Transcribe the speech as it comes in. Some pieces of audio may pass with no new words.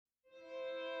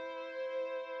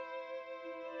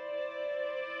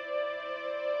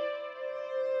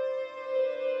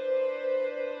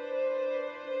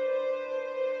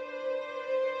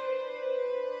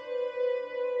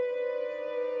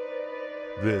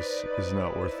This is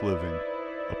Not Worth Living,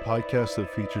 a podcast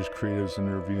that features creatives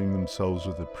interviewing themselves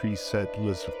with a preset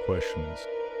list of questions.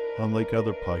 Unlike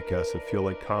other podcasts that feel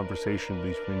like conversation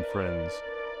between friends,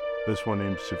 this one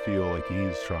aims to feel like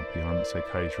eavesdropping on a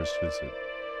psychiatrist's visit.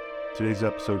 Today's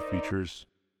episode features...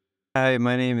 Hi,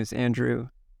 my name is Andrew,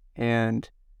 and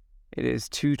it is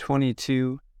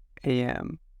 2:22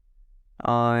 a.m.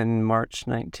 on March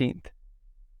 19th.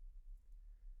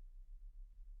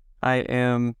 I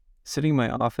am sitting in my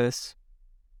office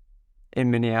in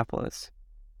Minneapolis,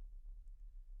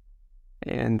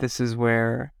 and this is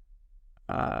where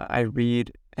I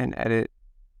read and edit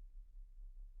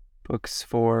books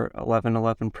for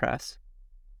 1111 Press.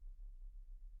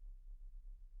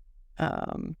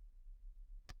 The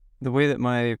way that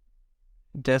my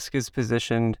desk is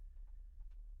positioned,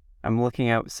 I'm looking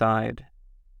outside,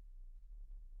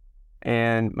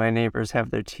 and my neighbors have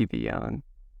their TV on,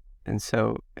 and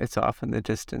so it's off in the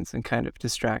distance and kind of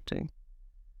distracting.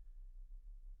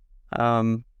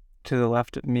 To the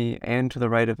left of me and to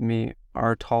the right of me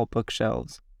are tall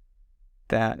bookshelves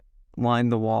that line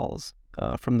the walls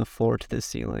from the floor to the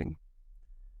ceiling.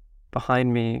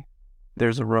 Behind me,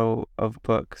 there's a row of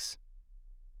books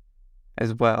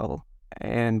as well,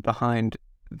 and behind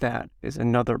that is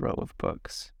another row of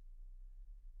books.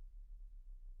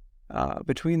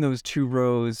 Between those two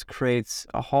rows creates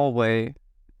a hallway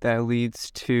that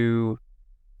leads to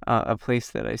a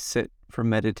place that I sit for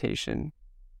meditation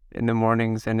in the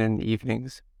mornings and in the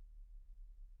evenings.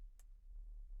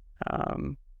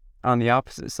 On the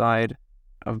opposite side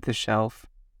of the shelf,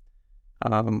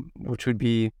 which would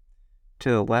be to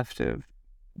the left of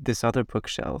this other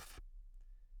bookshelf,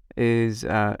 is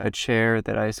a chair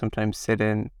that I sometimes sit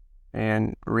in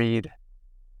and read.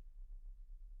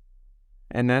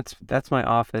 And that's my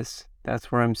office.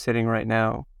 That's where I'm sitting right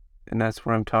now, and that's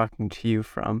where I'm talking to you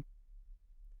from.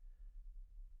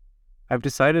 I've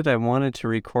decided I wanted to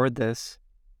record this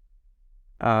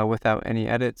without any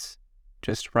edits,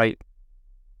 just write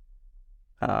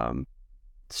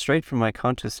straight from my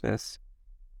consciousness.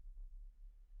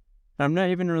 I'm not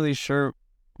even really sure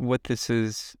what this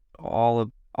is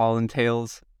all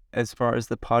entails as far as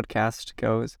the podcast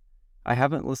goes. I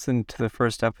haven't listened to the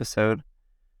first episode,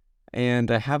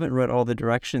 and I haven't read all the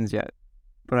directions yet,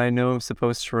 but I know I'm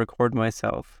supposed to record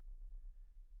myself.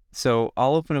 So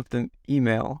I'll open up the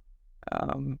email,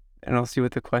 and I'll see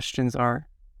what the questions are.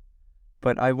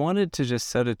 But I wanted to just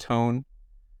set a tone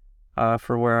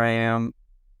for where I am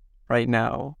right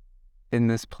now in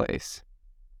this place.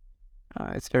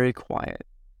 It's very quiet.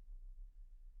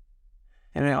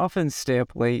 And I often stay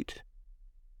up late,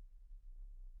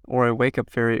 or I wake up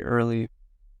very early,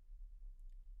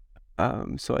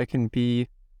 so I can be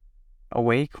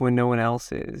awake when no one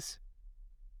else is.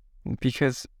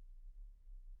 Because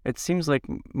it seems like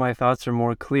my thoughts are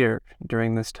more clear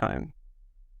during this time.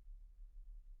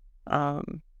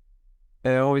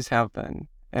 They always have been,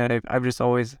 and I've just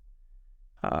always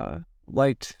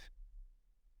liked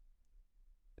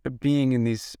being in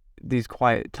these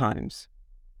quiet times.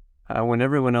 When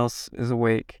everyone else is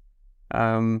awake,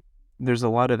 there's a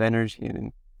lot of energy,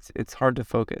 and it's hard to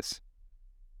focus.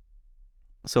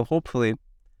 So hopefully,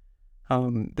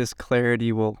 this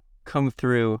clarity will come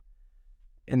through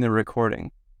in the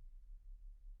recording.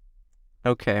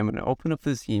 Okay, I'm going to open up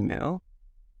this email.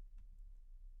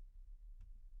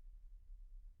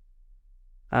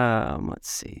 Let's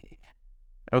see.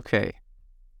 Okay.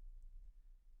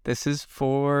 This is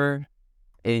for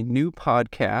a new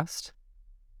podcast.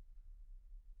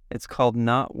 It's called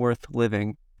Not Worth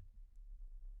Living.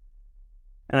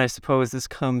 And I suppose this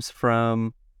comes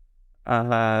from,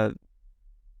 what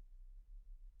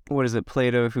is it,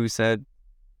 Plato, who said,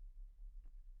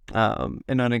 an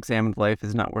unexamined life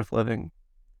is not worth living.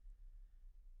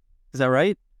 Is that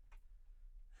right?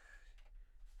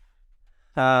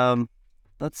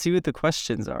 Let's see what the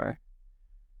questions are.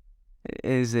 It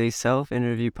is a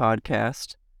self-interview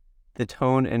podcast. The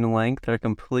tone and length are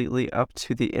completely up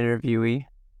to the interviewee.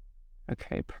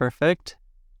 Okay, perfect.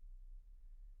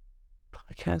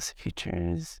 Podcast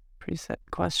features preset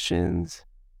questions,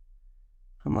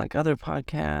 unlike other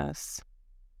podcasts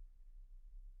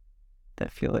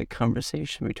that feel like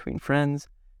conversation between friends.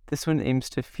 This one aims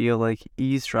to feel like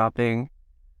eavesdropping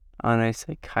on a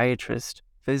psychiatrist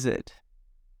visit.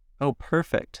 Oh,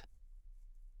 perfect.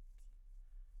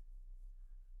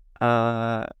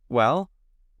 Well,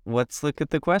 let's look at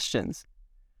the questions.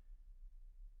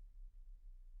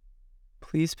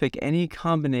 Please pick any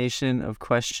combination of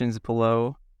questions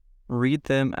below. Read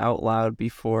them out loud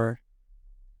before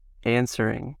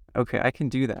answering. Okay, I can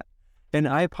do that. And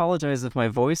I apologize if my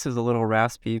voice is a little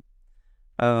raspy.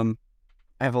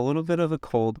 I have a little bit of a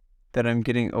cold that I'm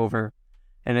getting over.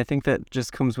 And I think that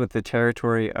just comes with the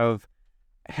territory of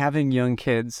having young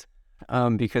kids,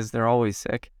 because they're always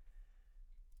sick.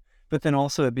 But then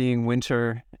also it being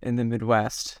winter in the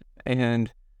Midwest.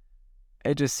 And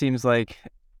it just seems like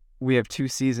we have two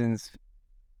seasons.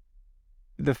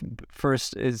 The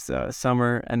first is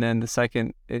summer, and then the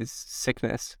second is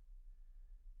sickness.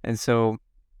 And so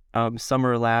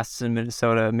summer lasts in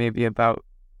Minnesota maybe about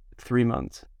 3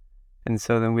 months. And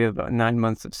so then we have about 9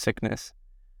 months of sickness.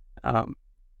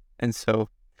 And so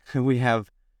we have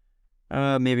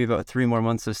maybe about 3 more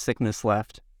months of sickness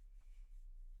left.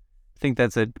 I think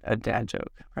that's a dad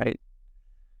joke, right?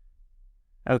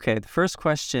 Okay, the first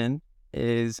question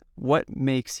is, what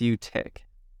makes you tick?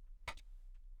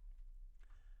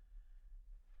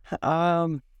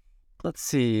 Let's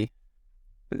see.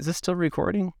 Is this still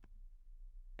recording?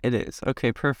 It is.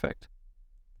 Okay, perfect.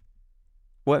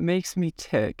 What makes me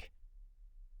tick?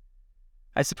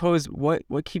 I suppose what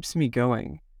keeps me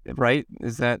going, right?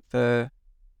 Is that the...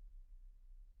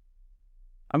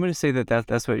 I'm going to say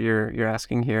that's what you're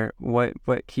asking here. What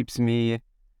keeps me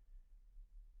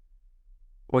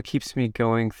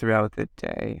going throughout the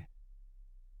day?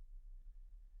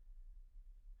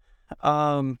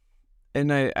 And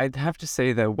I'd have to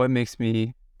say that what makes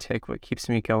me tick, what keeps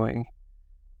me going,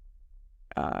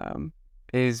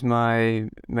 is my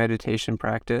meditation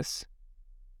practice.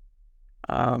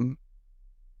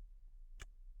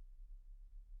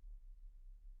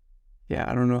 Yeah,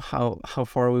 I don't know how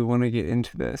far we want to get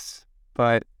into this,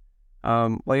 but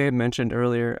like I mentioned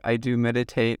earlier, I do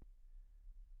meditate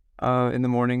in the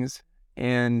mornings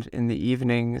and in the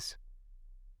evenings.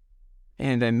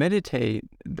 And I meditate,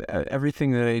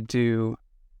 everything that I do,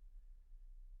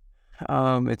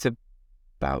 it's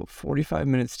about 45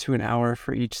 minutes to an hour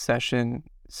for each session.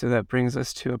 So that brings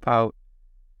us to about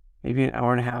maybe an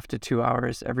hour and a half to 2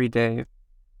 hours every day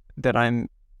that I'm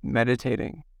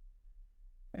meditating.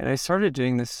 And I started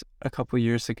doing this a couple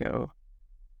years ago.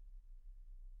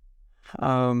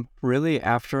 Really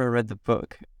after I read the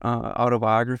book,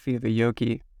 Autobiography of a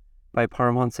Yogi by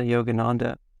Paramahansa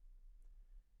Yogananda.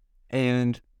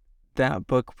 And that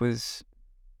book was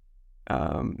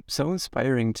so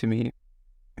inspiring to me.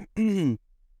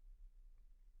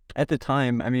 At the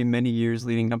time, I mean, many years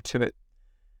leading up to it,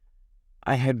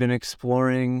 I had been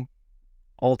exploring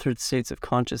altered states of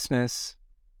consciousness,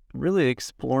 really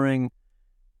exploring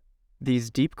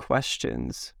these deep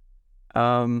questions.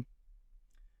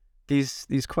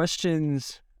 These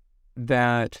questions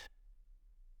that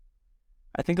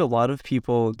I think a lot of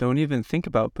people don't even think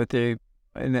about, but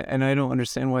and I don't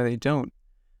understand why they don't.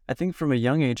 I think from a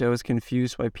young age, I was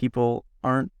confused why people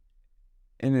aren't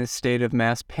in a state of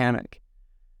mass panic,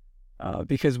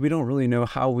 because we don't really know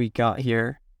how we got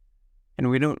here, and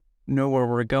we don't know where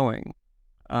we're going.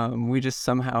 We just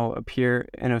somehow appear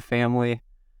in a family,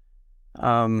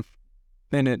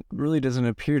 and it really doesn't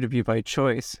appear to be by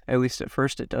choice. At least at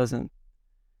first it doesn't.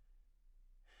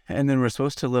 And then we're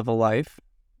supposed to live a life,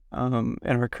 and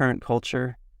our current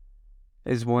culture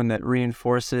is one that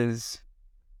reinforces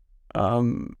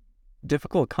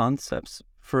difficult concepts,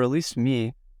 for at least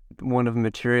me, one of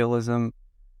materialism,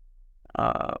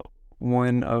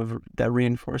 one of that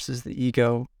reinforces the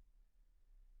ego.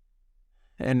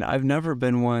 And I've never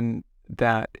been one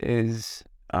that is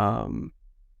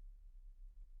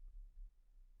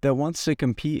that wants to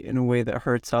compete in a way that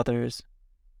hurts others.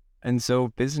 And so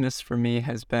business for me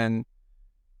has been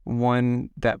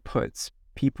one that puts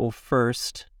people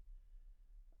first.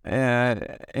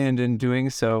 And in doing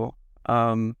so,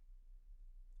 I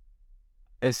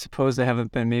suppose I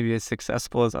haven't been maybe as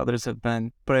successful as others have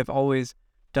been, but I've always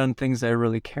done things I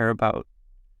really care about.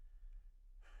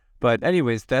 But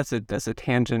anyways, that's a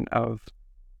tangent of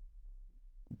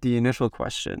the initial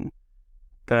question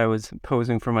that I was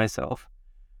posing for myself,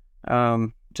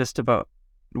 just about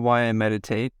why I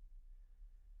meditate.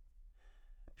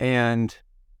 And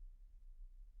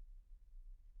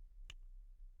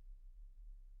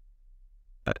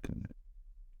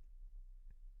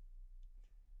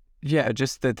yeah,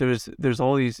 just that there's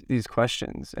all these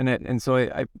questions, and so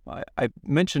I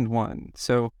mentioned one,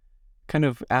 so kind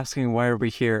of asking, why are we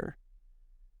here?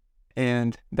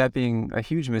 And that being a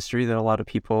huge mystery that a lot of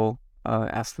people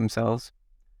ask themselves.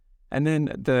 And then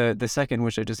the second,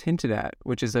 which I just hinted at,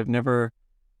 which is I've never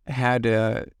had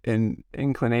an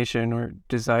inclination or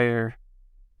desire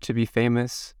to be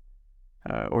famous,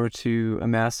 or to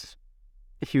amass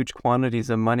huge quantities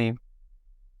of money.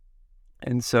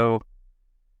 And so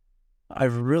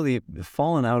I've really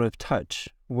fallen out of touch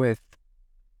with,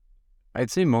 I'd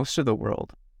say, most of the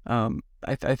world.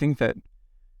 I think that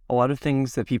a lot of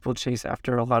things that people chase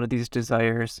after, a lot of these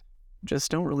desires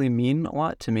just don't really mean a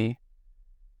lot to me.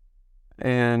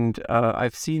 And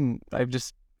I've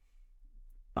just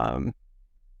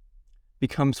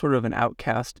become sort of an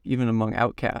outcast, even among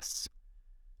outcasts.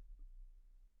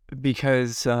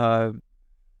 Because,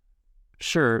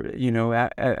 sure,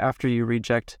 after you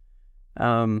reject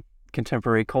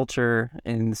contemporary culture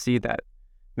and see that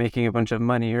making a bunch of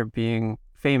money or being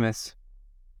famous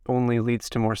only leads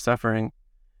to more suffering,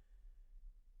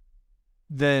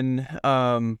 then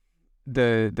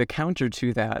the counter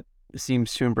to that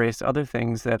seems to embrace other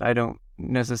things that I don't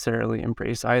necessarily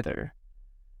embrace either,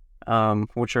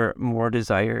 which are more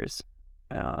desires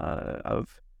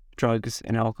of drugs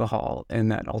and alcohol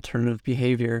and that alternative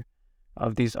behavior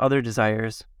of these other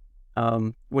desires,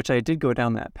 which I did go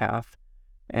down that path,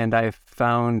 and I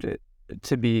found it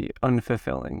to be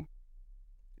unfulfilling.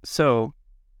 So,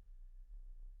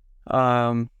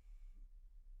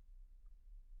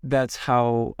 that's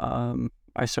how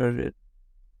I started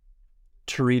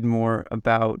to read more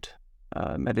about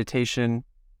meditation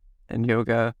and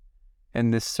yoga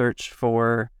and this search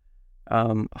for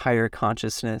higher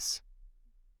consciousness.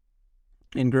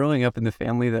 And growing up in the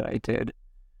family that I did,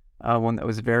 one that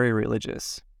was very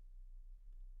religious,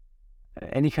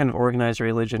 any kind of organized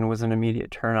religion was an immediate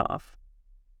turnoff.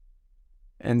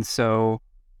 And so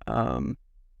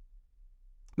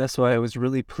that's why I was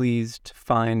really pleased to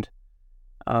find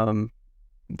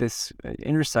this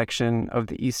intersection of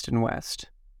the East and West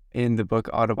in the book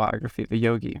Autobiography of a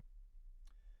Yogi.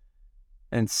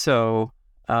 And so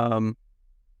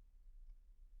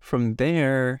from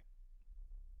there,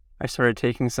 I started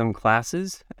taking some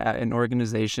classes at an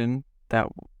organization that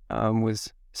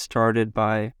was started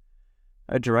by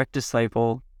a direct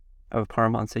disciple of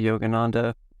Paramahansa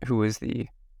Yogananda, who is the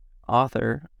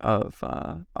author of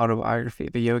Autobiography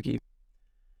of a Yogi.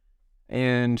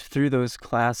 And through those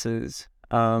classes,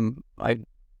 I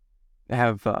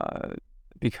have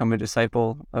become a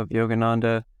disciple of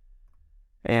Yogananda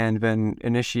and been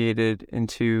initiated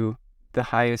into the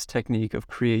highest technique of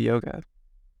Kriya Yoga,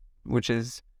 which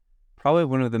is probably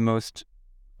one of the most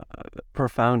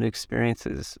profound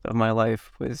experiences of my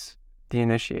life, was the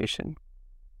initiation.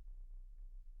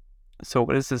 So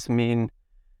what does this mean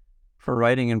for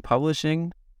writing and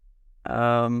publishing?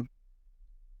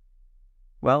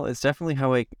 Well, it's definitely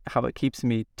how it keeps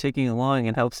me ticking along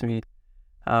and helps me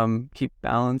keep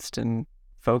balanced and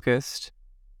focused.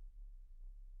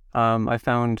 I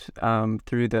found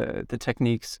through the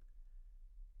techniques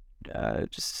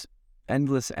just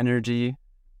endless energy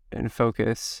and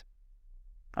focus,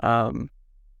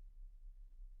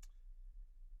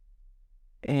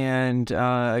 and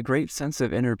a great sense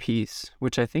of inner peace,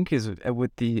 which I think is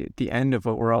what the end of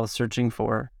what we're all searching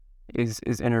for is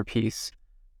inner peace.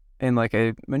 And like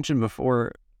I mentioned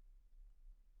before,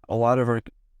 a lot of our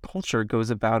culture goes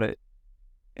about it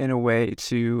in a way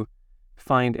to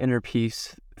find inner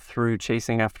peace through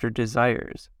chasing after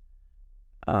desires,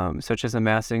 such as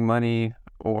amassing money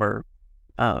or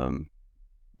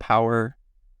power.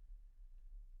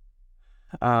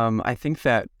 I think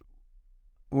that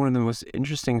one of the most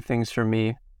interesting things for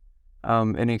me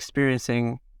in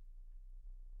experiencing,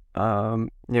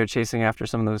 chasing after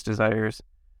some of those desires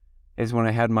is when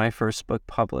I had my first book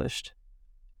published,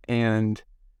 and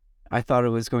I thought it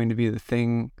was going to be the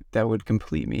thing that would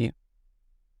complete me,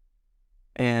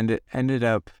 and it ended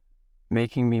up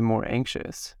making me more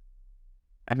anxious.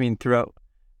 I mean, throughout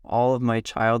all of my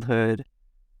childhood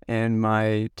and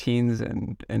my teens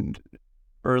and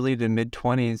early to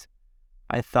mid-20s,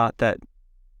 I thought that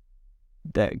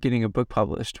getting a book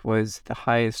published was the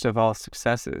highest of all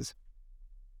successes.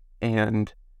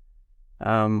 And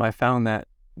I found that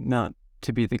not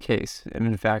to be the case. And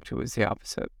in fact, it was the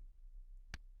opposite.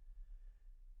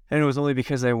 And it was only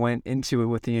because I went into it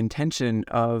with the intention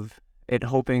of it,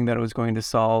 hoping that it was going to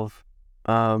solve,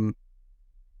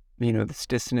 this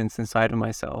dissonance inside of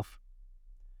myself.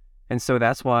 And so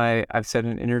that's why I've said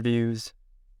in interviews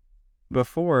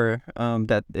before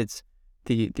that it's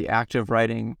the act of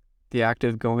writing, the act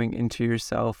of going into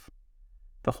yourself,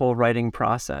 the whole writing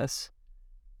process,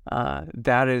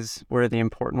 that is where the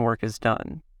important work is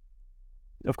done.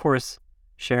 Of course,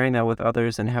 sharing that with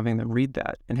others and having them read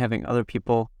that and having other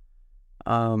people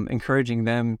encouraging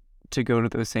them to go to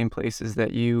those same places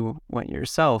that you went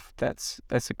yourself, that's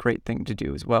a great thing to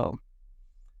do as well.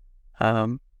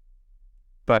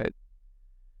 But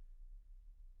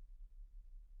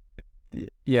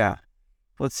yeah,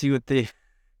 let's see what I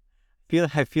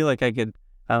feel like I could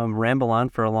ramble on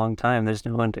for a long time. There's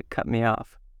no one to cut me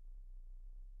off.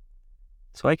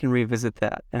 So I can revisit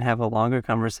that and have a longer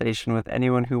conversation with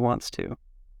anyone who wants to.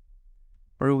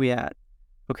 Where are we at?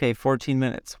 Okay, 14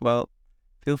 minutes. Well,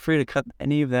 feel free to cut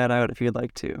any of that out if you'd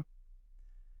like to.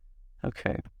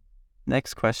 Okay,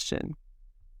 next question.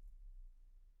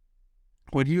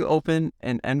 Would you open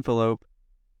an envelope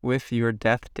with your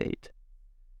death date?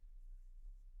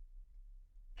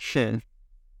 Shit.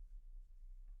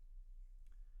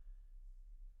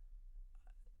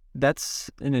 That's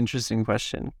an interesting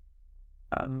question.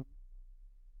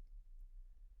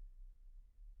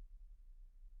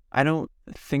 I don't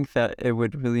think that it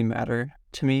would really matter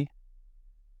to me.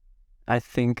 I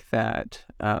think that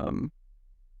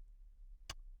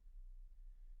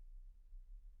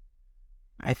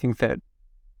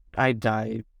I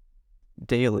die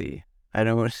daily. I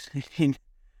don't mean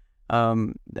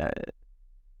that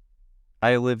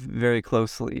I live very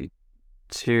closely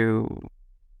to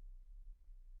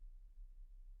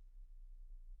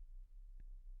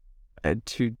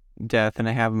death, and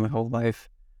I have my whole life.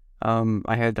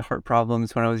 I had heart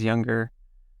problems when I was younger,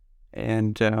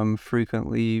 and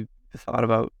frequently thought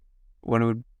about what it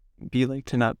would be like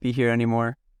to not be here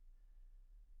anymore.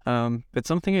 But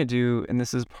something I do, and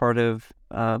this is part of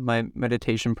my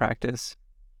meditation practice,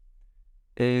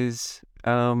 is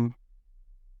when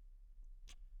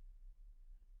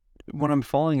I'm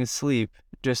falling asleep,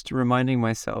 just reminding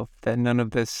myself that none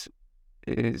of this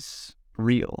is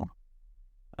real.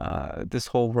 This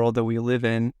whole world that we live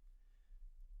in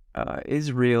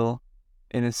is real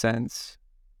in a sense,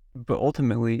 but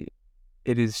ultimately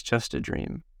it is just a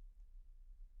dream.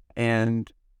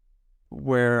 And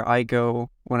where I go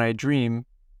when I dream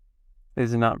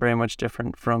is not very much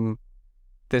different from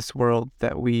this world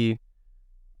that we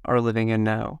are living in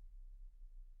now.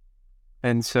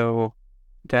 And so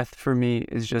death for me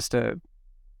is just a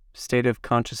state of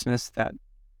consciousness that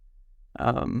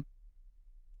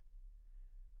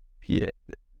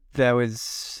that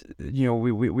was,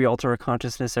 we alter our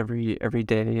consciousness every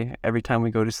day. Every time we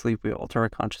go to sleep, we alter our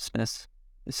consciousness.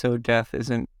 So death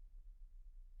isn't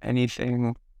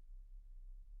anything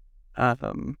that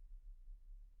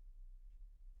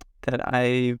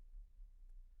I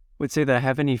would say that I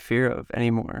have any fear of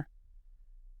anymore.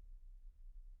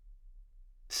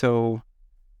 So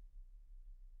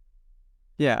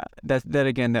yeah, that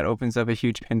again, that opens up a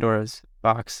huge Pandora's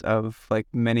box of like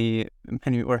many,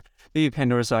 or maybe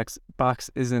Pandora's box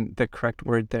isn't the correct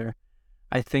word there.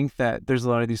 I think that there's a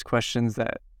lot of these questions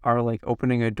that are like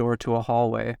opening a door to a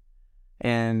hallway,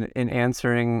 and in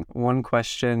answering one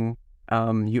question,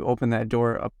 you open that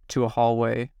door up to a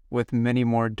hallway with many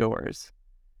more doors,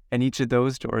 and each of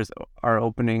those doors are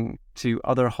opening to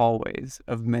other hallways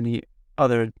of many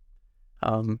other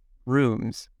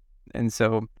rooms, and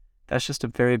so that's just a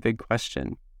very big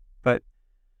question. But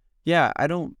yeah, I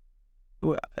don't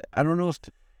know if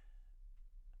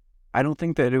I don't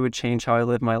think that it would change how I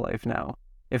live my life now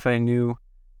if I knew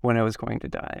when I was going to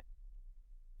die.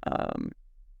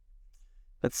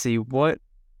 Let's see, what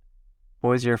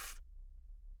was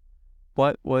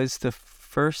the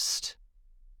first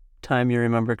time you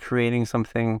remember creating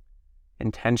something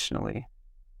intentionally?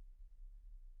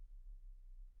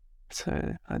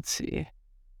 So let's see.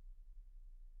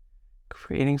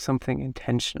 Creating something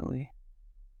intentionally.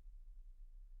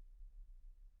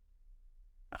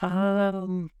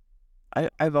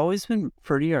 I've always been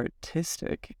pretty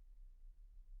artistic,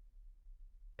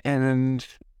 and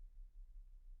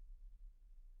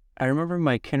I remember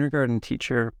my kindergarten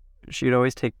teacher, she'd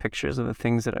always take pictures of the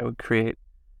things that I would create.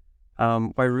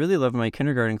 I really loved my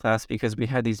kindergarten class because we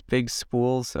had these big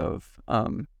spools of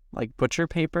like butcher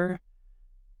paper,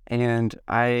 and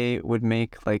I would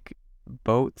make like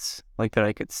boats like that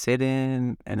I could sit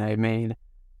in, and I made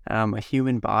a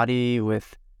human body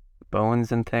with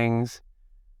bones and things.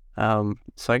 So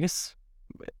I guess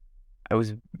I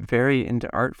was very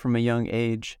into art from a young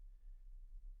age.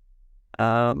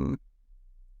 Even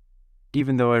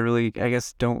though I really, I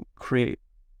guess, don't create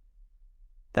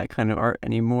that kind of art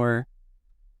anymore.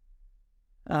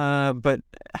 But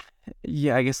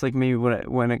yeah, I guess like maybe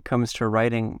when it comes to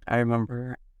writing, I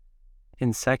remember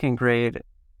in second grade,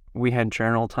 we had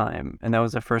journal time, and that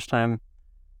was the first time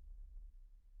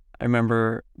I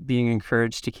remember being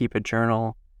encouraged to keep a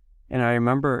journal. And I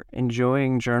remember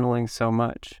enjoying journaling so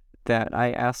much that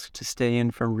I asked to stay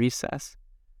in from recess,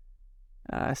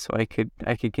 so I could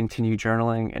continue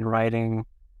journaling and writing.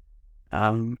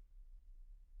 And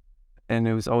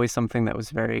it was always something that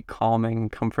was very calming,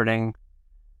 comforting.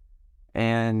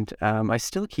 And I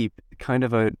still keep kind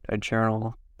of a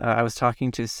journal. I was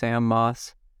talking to Sam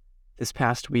Moss this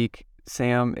past week.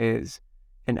 Sam is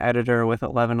an editor with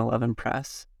 1111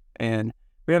 Press, and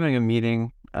we're having a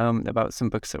meeting about some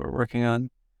books that we're working on,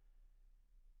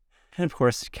 and of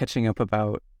course catching up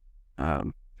about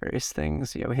various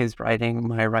things, his writing,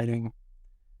 my writing.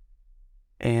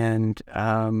 And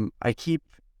I'm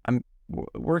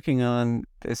working on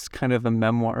this kind of a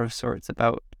memoir of sorts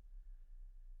about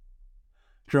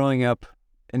growing up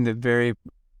in the very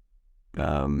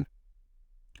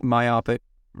myopic,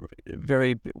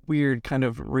 very weird kind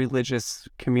of religious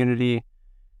community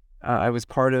I was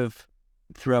part of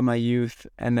throughout my youth,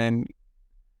 and then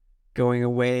going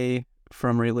away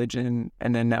from religion,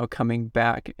 and then now coming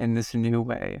back in this new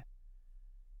way.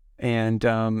 And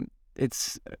I'm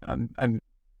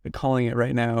calling it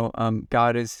right now.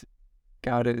 God is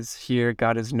here.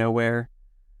 God is nowhere.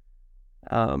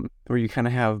 Where you kind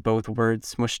of have both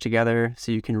words smushed together,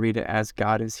 so you can read it as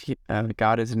God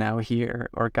is now here,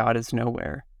 or God is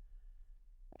nowhere.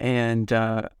 And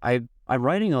I'm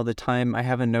writing all the time. I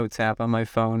have a notes app on my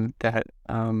phone that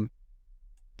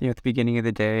at the beginning of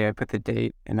the day, I put the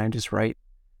date and I just write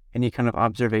any kind of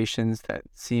observations that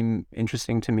seem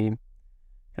interesting to me. And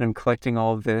I'm collecting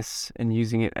all of this and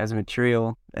using it as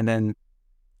material. And then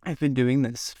I've been doing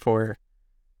this for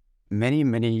many,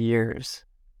 many years.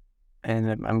 And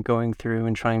I'm going through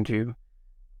and trying to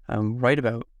write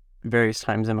about various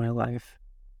times in my life.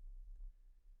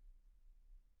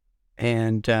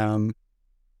 And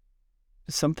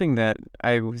something that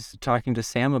I was talking to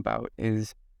Sam about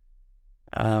is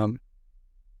the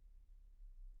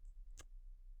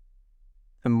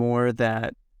more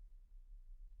that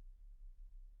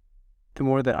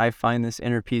I find this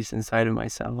inner peace inside of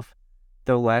myself,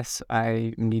 the less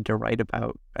I need to write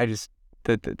about.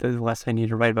 The less I need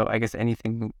to write about, I guess,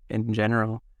 anything in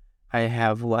general. I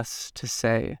have less to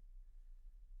say.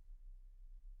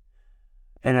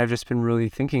 And I've just been really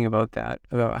thinking about that,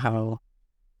 about how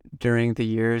during the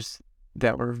years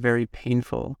that were very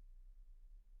painful,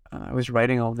 I was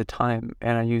writing all the time,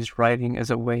 and I used writing as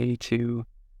a way to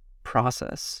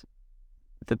process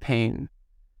the pain.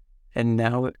 And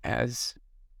now, as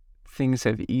things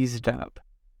have eased up,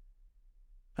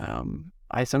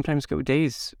 I sometimes go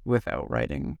days without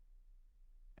writing,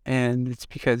 and it's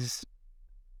because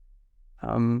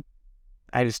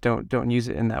I just don't use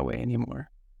it in that way anymore.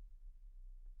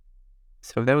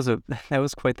 So that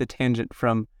was quite the tangent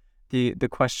from the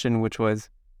question, which was,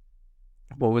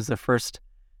 what was the first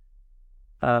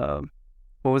time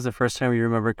you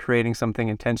remember creating something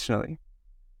intentionally?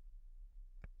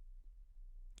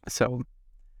 So,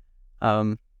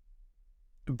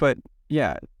 but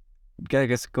yeah, I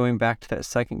guess going back to that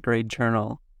second grade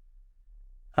journal,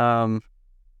 there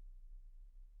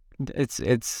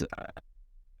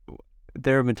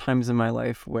have been times in my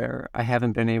life where I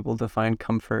haven't been able to find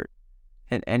comfort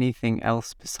in anything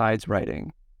else besides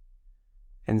writing.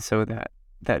 And so that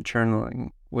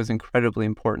journaling was incredibly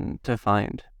important to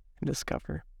find and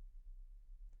discover.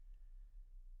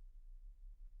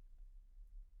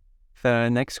 The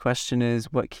next question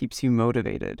is, what keeps you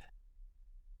motivated?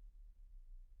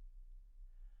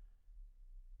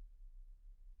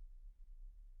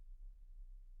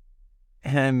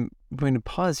 And I'm going to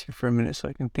pause here for a minute so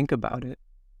I can think about it.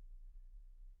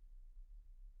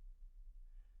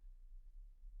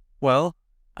 Well,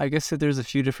 I guess that there's a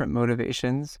few different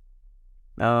motivations.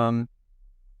 I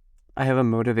have a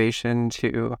motivation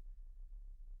to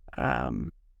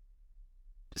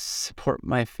support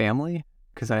my family,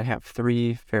 because I have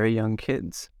 3 very young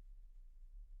kids.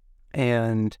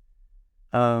 And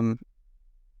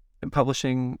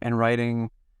publishing and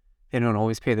writing, they don't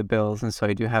always pay the bills, and so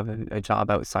I do have a job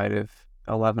outside of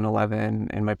 1111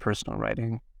 and my personal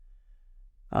writing.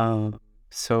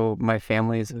 So my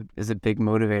family is a big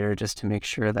motivator, just to make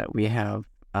sure that we have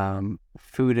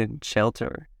food and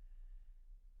shelter.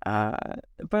 But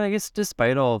I guess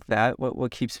despite all of that,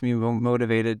 what keeps me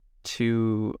motivated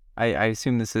to, I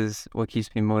assume this is what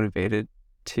keeps me motivated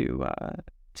to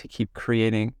keep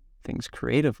creating things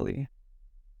creatively.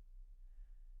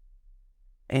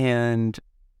 And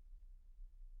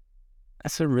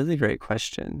that's a really great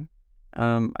question.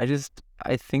 I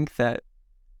think that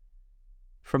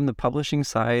from the publishing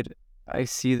side, I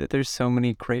see that there's so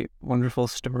many great, wonderful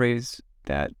stories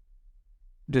that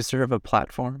deserve a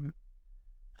platform,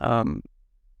 and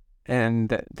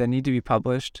that need to be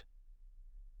published,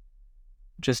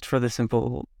 just for the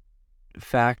simple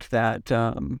fact that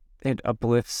it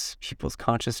uplifts people's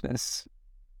consciousness,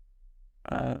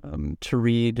 to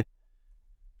read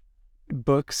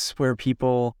books where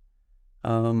people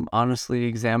honestly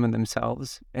examine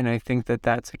themselves. And I think that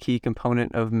that's a key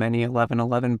component of many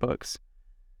 1111 books.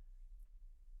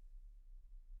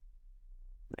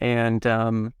 And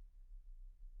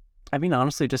I mean,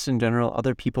 honestly, just in general,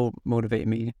 other people motivate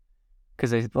me,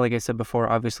 because like I said before,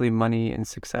 obviously money and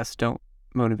success don't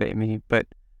motivate me, but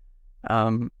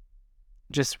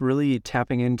just really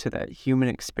tapping into that human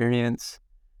experience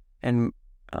and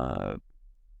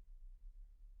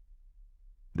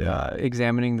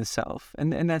examining the self.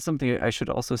 And that's something I should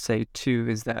also say too,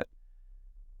 is that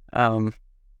let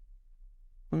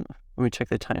me check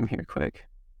the time here quick.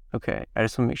 Okay, I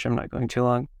just want to make sure I'm not going too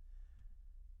long.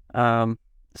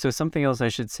 So something else I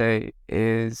should say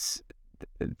is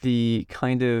the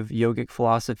kind of yogic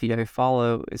philosophy I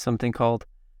follow is something called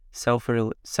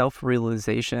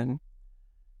self-realization.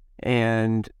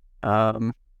 And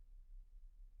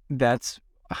that's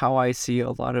how I see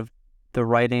a lot of the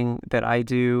writing that I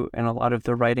do and a lot of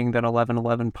the writing that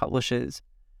 1111 publishes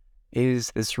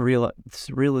is this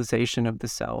realization of the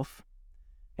self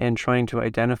and trying to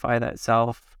identify that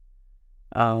self.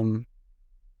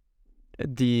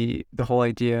 The whole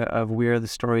idea of we are the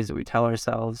stories that we tell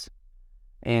ourselves,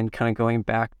 and kind of going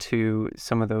back to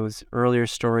some of those earlier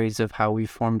stories of how we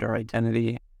formed our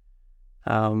identity.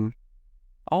 All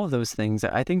of those things.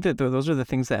 I think that those are the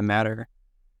things that matter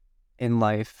in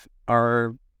life,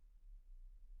 are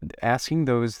asking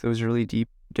those really deep,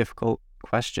 difficult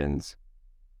questions.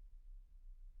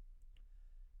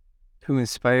 Who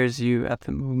inspires you at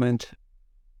the moment?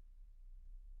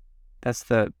 That's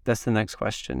the next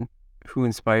question. Who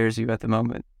inspires you at the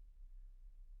moment?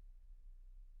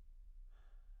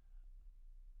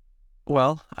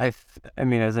 Well, I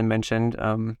mean, as I mentioned,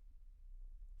 Paramahansa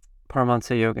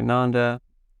Yogananda,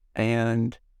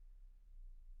 and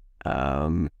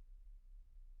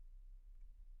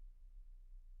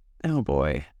oh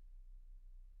boy,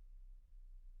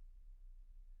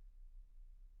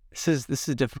 this is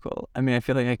difficult. I mean, I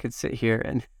feel like I could sit here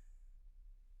and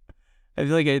I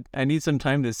feel like I need some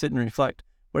time to sit and reflect.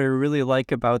 What I really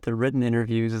like about the written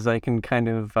interviews is I can kind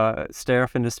of stare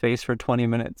off into space for 20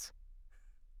 minutes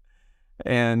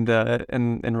and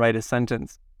write a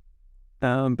sentence.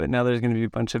 But now there's going to be a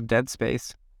bunch of dead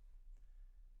space.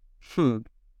 I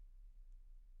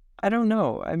don't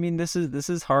know. I mean, this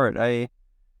is hard.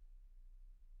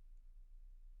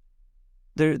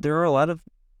 There are a lot of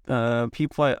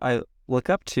people I look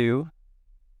up to.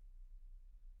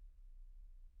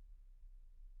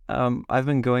 I've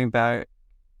been going back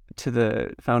to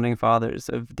the founding fathers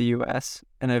of the U.S.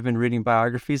 and I've been reading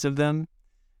biographies of them,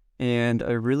 and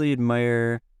I really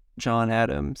admire John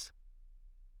Adams.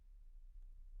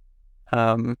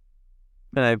 And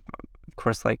I, of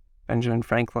course, like Benjamin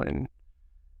Franklin.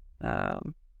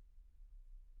 And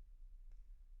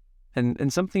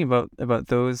something about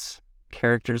those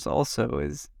characters also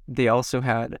is they also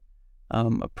had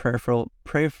a prayerful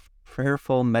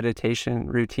meditation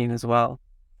routine as well,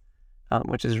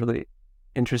 which is really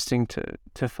interesting to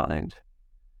find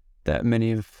that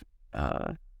many of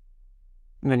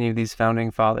these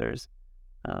founding fathers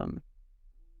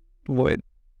would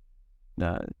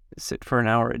sit for an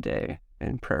hour a day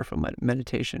in prayerful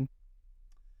meditation.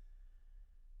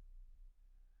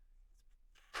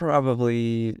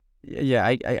 Probably, yeah.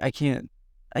 I can't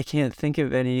think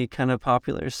of any kind of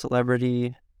popular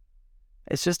celebrity.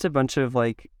 It's just a bunch of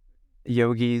like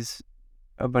yogis,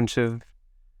 a bunch of.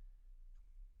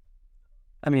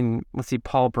 I mean, let's see.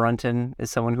 Paul Brunton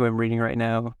is someone who I'm reading right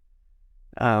now.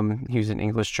 He was an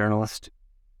English journalist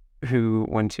who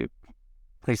went to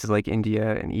places like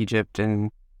India and Egypt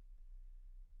and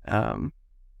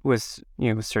was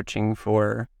searching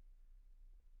for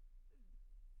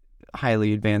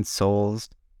highly advanced souls.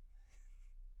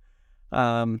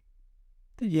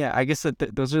 Yeah, I guess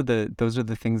that those are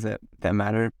the things that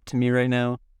matter to me right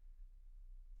now.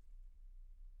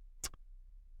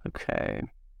 Okay,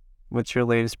 what's your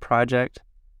latest project?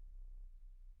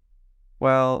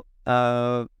 Well,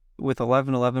 with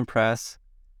 1111 Press,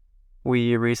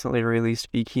 we recently released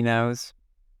Vicky Now's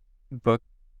book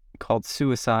called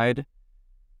Suicide: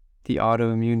 The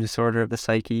Autoimmune Disorder of the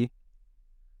Psyche.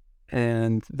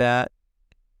 And that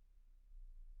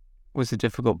was a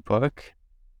difficult book.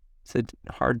 It's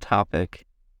a hard topic.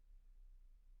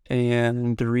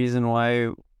 And the reason why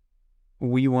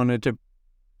we wanted to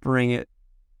bring it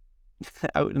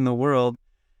out in the world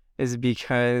is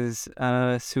because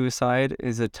suicide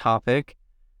is a topic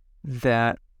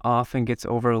that often gets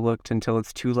overlooked until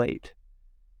it's too late.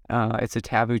 It's a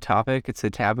taboo topic. It's a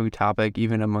taboo topic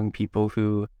even among people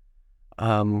who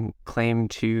claim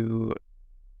to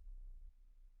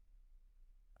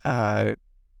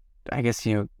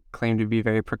claim to be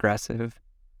very progressive.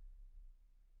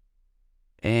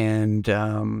 And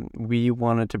we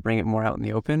wanted to bring it more out in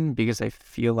the open because I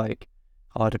feel like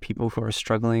a lot of people who are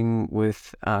struggling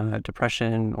with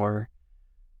depression or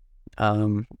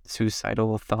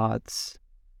suicidal thoughts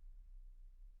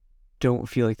don't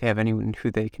feel like they have anyone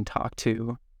who they can talk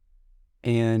to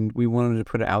and we wanted to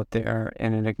put it out there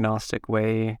in an agnostic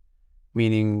way,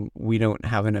 meaning we don't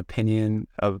have an opinion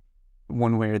of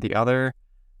one way or the other.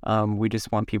 We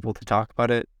just want people to talk about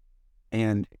it,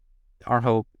 and our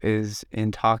hope is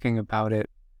in talking about it,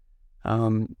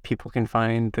 people can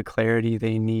find the clarity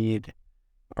they need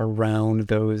around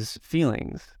those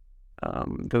feelings,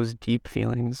 those deep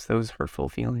feelings, those hurtful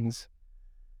feelings.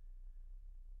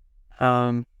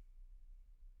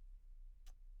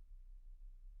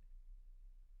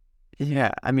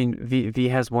 Yeah, I mean, V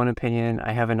has one opinion.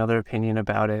 I have another opinion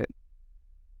about it.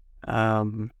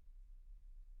 I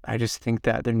just think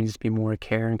that there needs to be more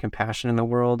care and compassion in the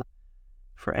world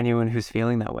for anyone who's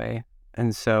feeling that way.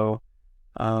 And so,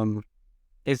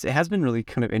 it has been really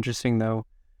kind of interesting though,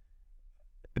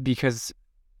 because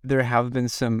there have been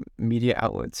some media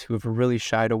outlets who have really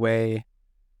shied away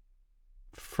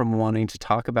from wanting to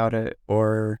talk about it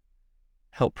or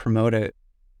help promote it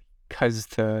because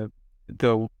the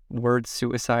word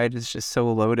suicide is just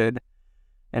so loaded,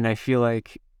 and I feel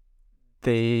like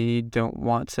they don't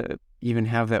want to even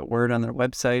have that word on their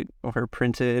website or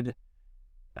printed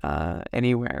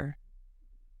anywhere,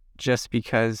 just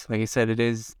because, like I said, it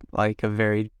is like a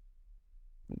very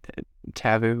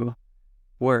taboo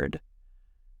word.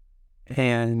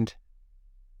 And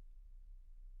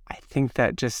I think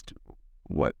that just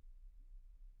what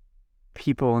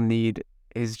people need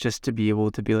is just to be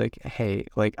able to be like, hey,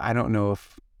 like, I don't know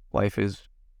if life is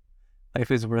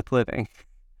worth living,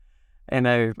 and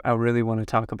I really want to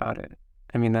talk about it.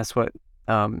 I mean, that's what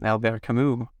Albert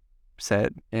Camus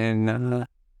said in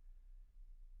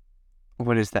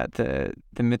what is that, the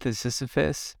myth of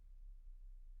Sisyphus,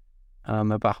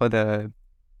 about how the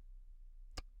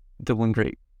one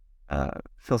great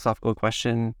philosophical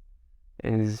question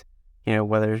is,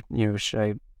 whether,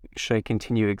 should I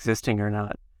continue existing or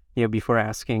not, before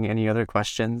asking any other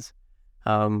questions.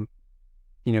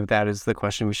 That is the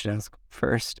question we should ask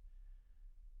first.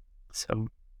 So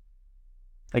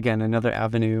again, another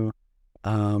avenue,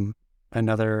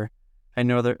 another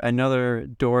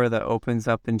door that opens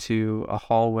up into a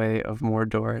hallway of more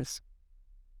doors.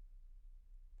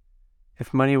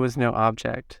 If money was no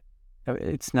object,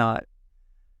 it's not,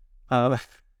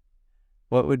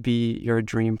 what would be your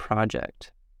dream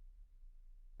project?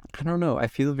 I don't know. I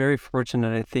feel very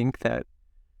fortunate. I think that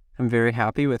I'm very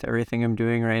happy with everything I'm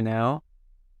doing right now,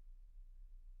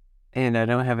 and I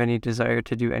don't have any desire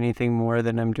to do anything more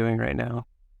than I'm doing right now.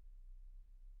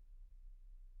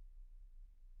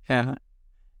 Yeah.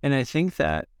 And I think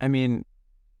that, I mean,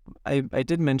 I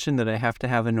did mention that I have to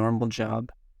have a normal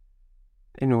job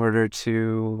in order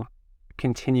to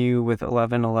continue with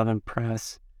 1111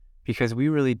 Press, because we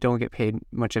really don't get paid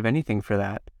much of anything for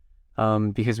that,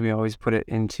 because we always put it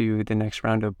into the next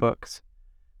round of books,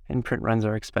 and print runs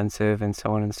are expensive, and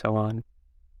so on and so on.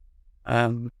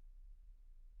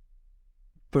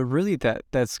 But really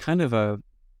that's kind of a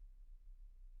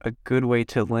good way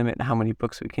to limit how many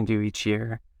books we can do each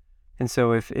year. And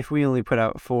so if we only put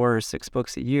out 4 or 6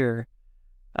 books a year,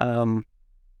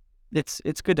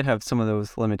 it's good to have some of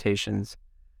those limitations,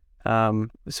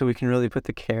 so we can really put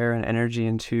the care and energy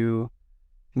into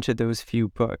those few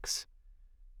books.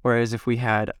 Whereas if we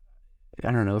had,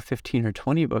 I don't know, 15 or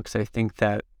 20 books, I think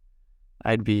that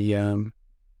I'd be,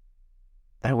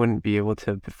 I wouldn't be able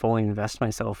to fully invest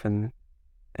myself in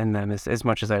them as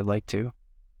much as I'd like to.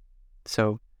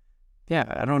 So yeah,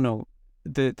 I don't know.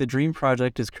 The dream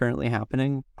project is currently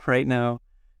happening right now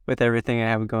with everything I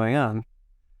have going on.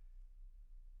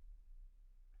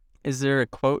 Is there a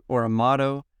quote or a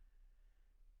motto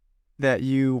that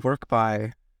you work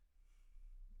by?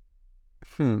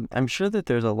 I'm sure that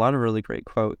there's a lot of really great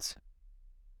quotes.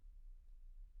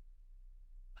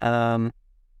 Let's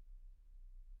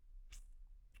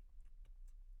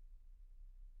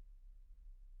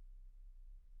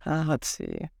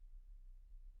see.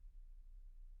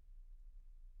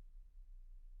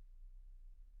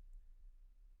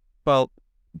 Well,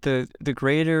 the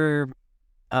greater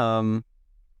the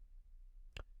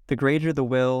greater the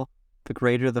will, the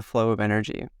greater the flow of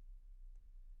energy.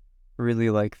 Really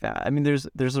like that. I mean, there's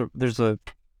a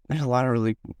lot of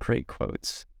really great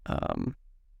quotes. A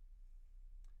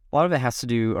lot of it has to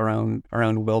do around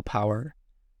willpower,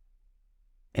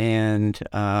 and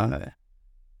yeah,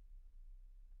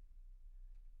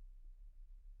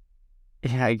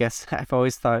 I guess I've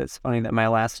always thought it's funny that my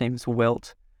last name's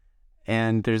Wilt,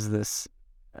 and there's this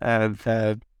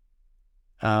the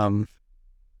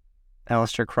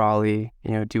Aleister Crowley,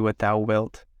 do what thou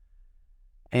wilt,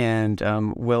 and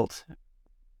wilt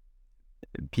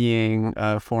being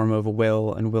a form of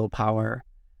will and willpower.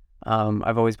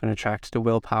 I've always been attracted to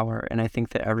willpower, and I think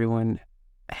that everyone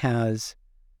has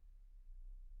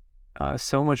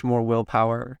so much more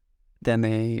willpower than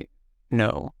they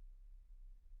know.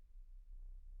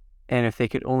 And if they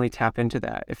could only tap into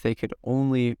that, if they could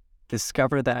only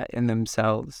discover that in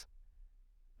themselves,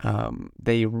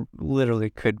 they literally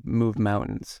could move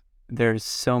mountains. There's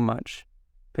so much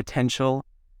potential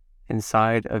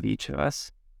inside of each of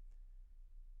us.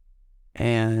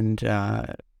 And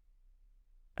I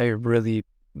really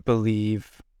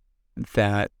believe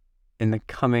that in the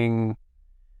coming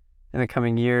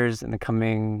years, in the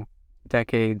coming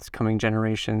decades, coming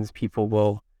generations, people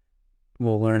will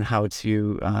learn how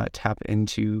to tap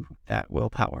into that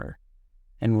willpower,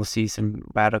 and we'll see some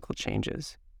radical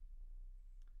changes.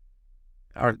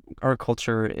 Our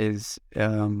culture is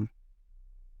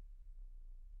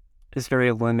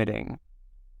very limiting,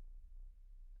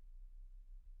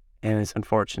 and it's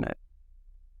unfortunate.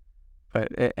 But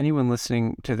anyone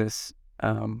listening to this,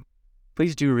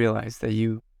 please do realize that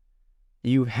you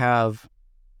have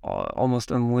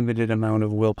almost unlimited amount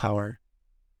of willpower.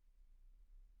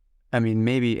 I mean,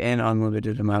 maybe an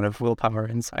unlimited amount of willpower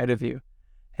inside of you,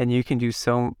 and you can do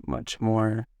so much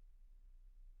more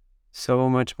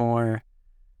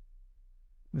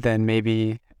than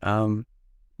maybe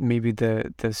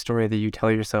the story that you tell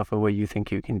yourself of what you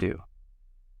think you can do.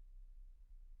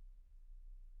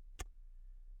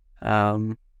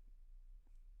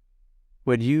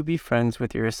 Would you be friends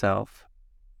with yourself?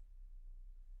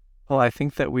 Well, I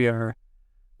think that we are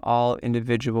all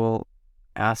individual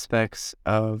aspects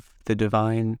of the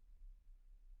divine,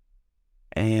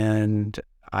 and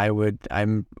I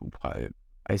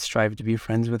strive to be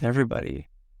friends with everybody.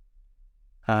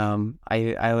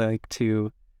 I like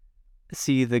to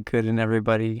see the good in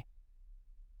everybody.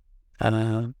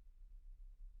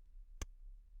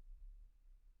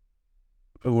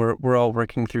 We're all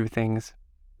working through things.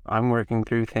 I'm working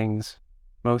through things,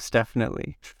 most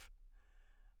definitely.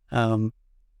 But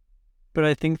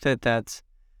I think that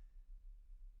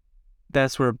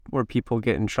that's where people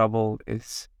get in trouble,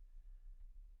 is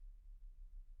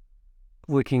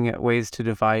looking at ways to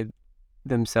divide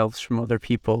themselves from other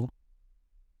people,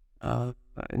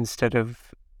 instead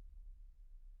of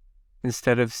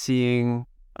seeing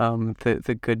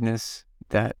the goodness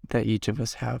that each of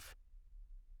us have.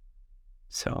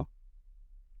 So,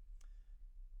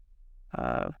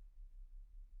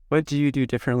 what do you do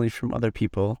differently from other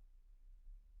people?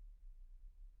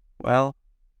 Well,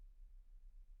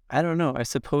 I don't know. I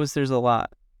suppose there's a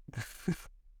lot.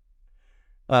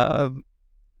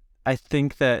 I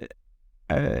think that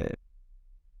the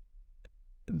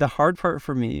hard part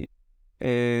for me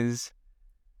is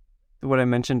what I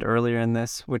mentioned earlier in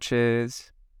this, which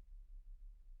is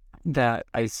that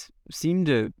I seem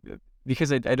to,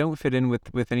 because I don't fit in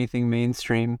with anything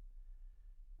mainstream,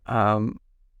 but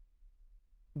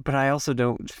I also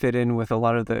don't fit in with a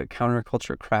lot of the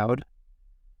counterculture crowd.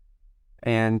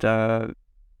 And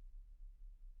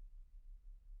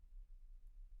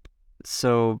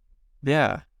so,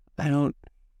 yeah, I don't.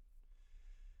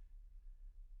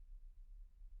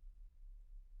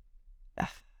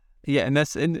 Yeah, and that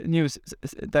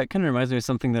kind of reminds me of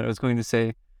something that I was going to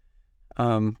say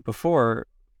before,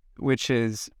 which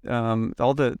is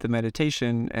all the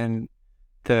meditation and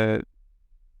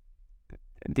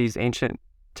these ancient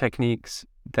techniques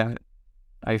that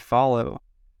I follow.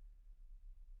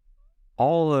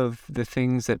 All of the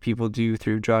things that people do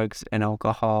through drugs and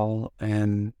alcohol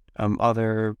and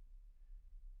other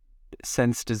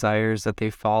sense desires that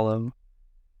they follow,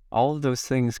 all of those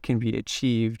things can be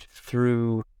achieved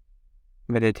through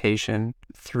meditation,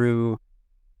 through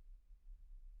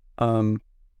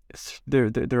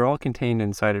they're all contained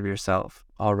inside of yourself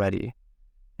already,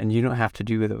 and you don't have to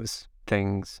do those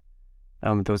things,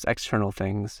 those external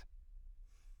things.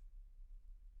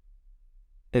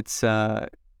 It's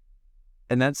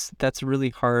and that's really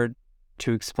hard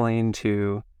to explain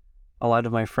to a lot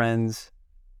of my friends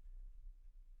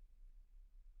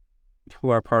who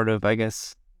are part of, I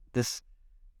guess, this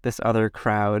other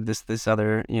crowd, this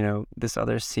other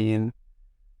scene.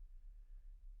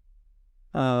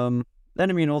 And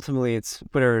I mean, ultimately, it's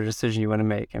whatever decision you want to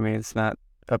make. I mean, it's not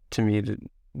up to me to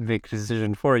make a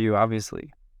decision for you,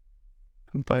 obviously.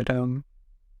 But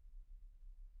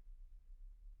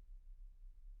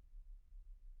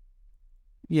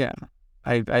yeah,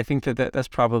 I think that's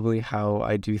probably how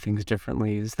I do things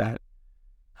differently, is that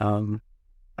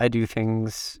I do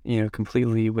things,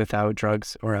 completely without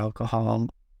drugs or alcohol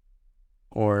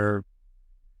or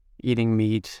eating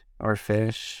meat or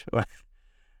fish.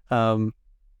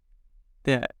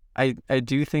 Yeah, I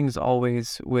do things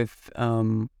always with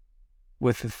the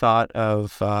thought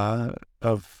of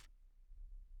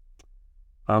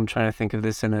I'm trying to think of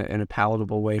this in a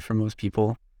palatable way for most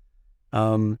people.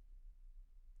 I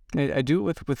do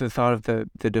it with the thought of the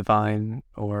divine,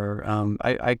 or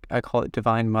I call it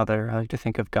Divine Mother. I like to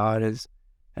think of God as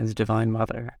Divine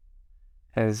Mother,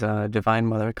 as Divine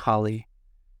Mother Kali,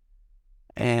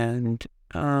 and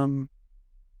I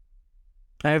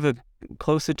have a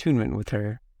close attunement with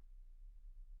her,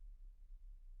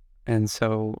 and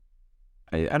so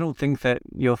I don't think that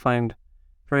you'll find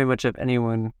very much of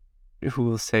anyone who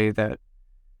will say that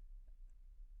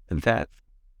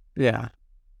yeah,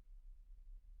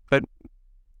 but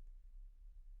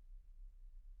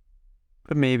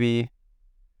maybe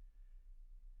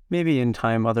in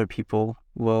time other people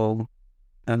will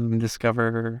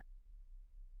discover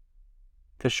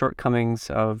the shortcomings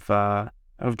of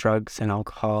drugs and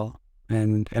alcohol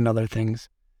and other things,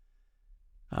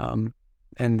 and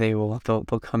they'll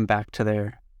come back to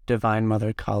their Divine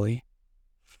Mother Kali.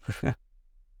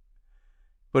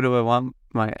 What do I want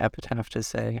my epitaph to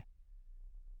say?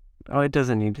 Oh, it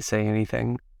doesn't need to say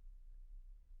anything.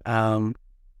 I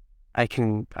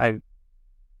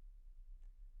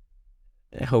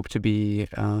hope to be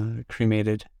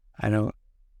cremated. I don't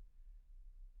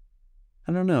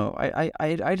know. I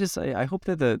hope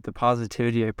that the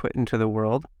positivity I put into the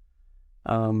world,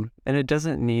 and it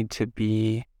doesn't need to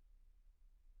be,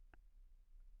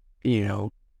 I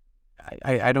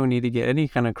don't need to get any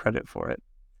kind of credit for it.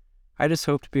 I just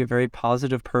hope to be a very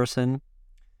positive person,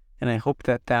 and I hope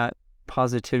that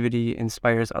positivity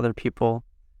inspires other people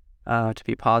to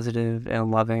be positive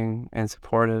and loving and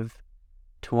supportive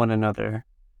to one another.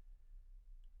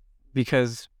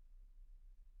 Because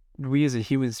we as a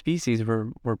human species,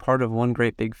 we're part of one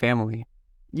great big family,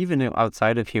 even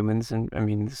outside of humans, and I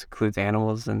mean this includes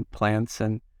animals and plants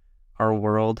and our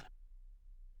world.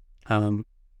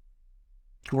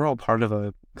 We're all part of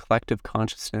a collective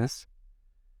consciousness,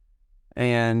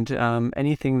 and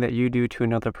anything that you do to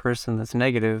another person that's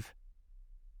negative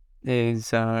is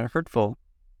hurtful,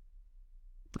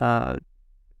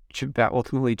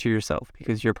 ultimately to yourself,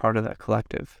 because you're part of that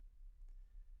collective.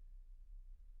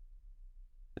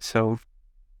 So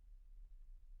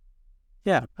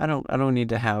yeah, I don't need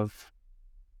to have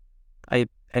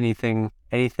anything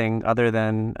other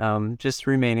than just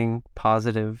remaining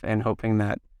positive and hoping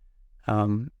that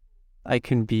I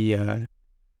can be a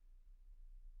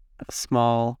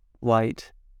small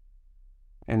light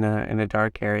in a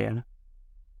dark area.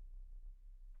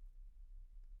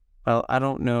 Well, I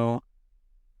don't know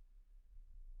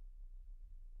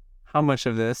how much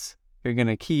of this you're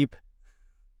gonna keep.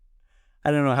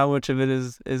 I don't know how much of it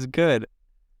is good.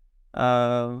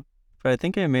 But I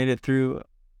think I made it through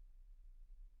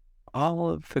all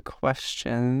of the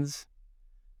questions.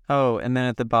 Oh, and then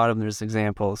at the bottom there's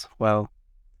examples. Well,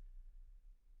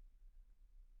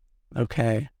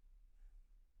 okay.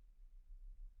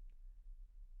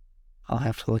 I'll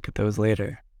have to look at those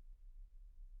later.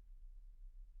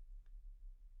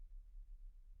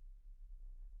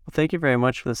 Well, thank you very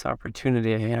much for this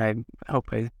opportunity. I hope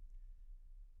I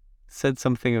said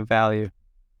something of value.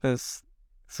 This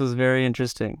was very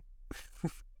interesting.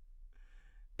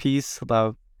 Peace,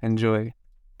 love, and joy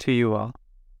to you all.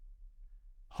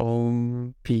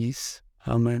 Home, peace,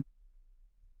 amen.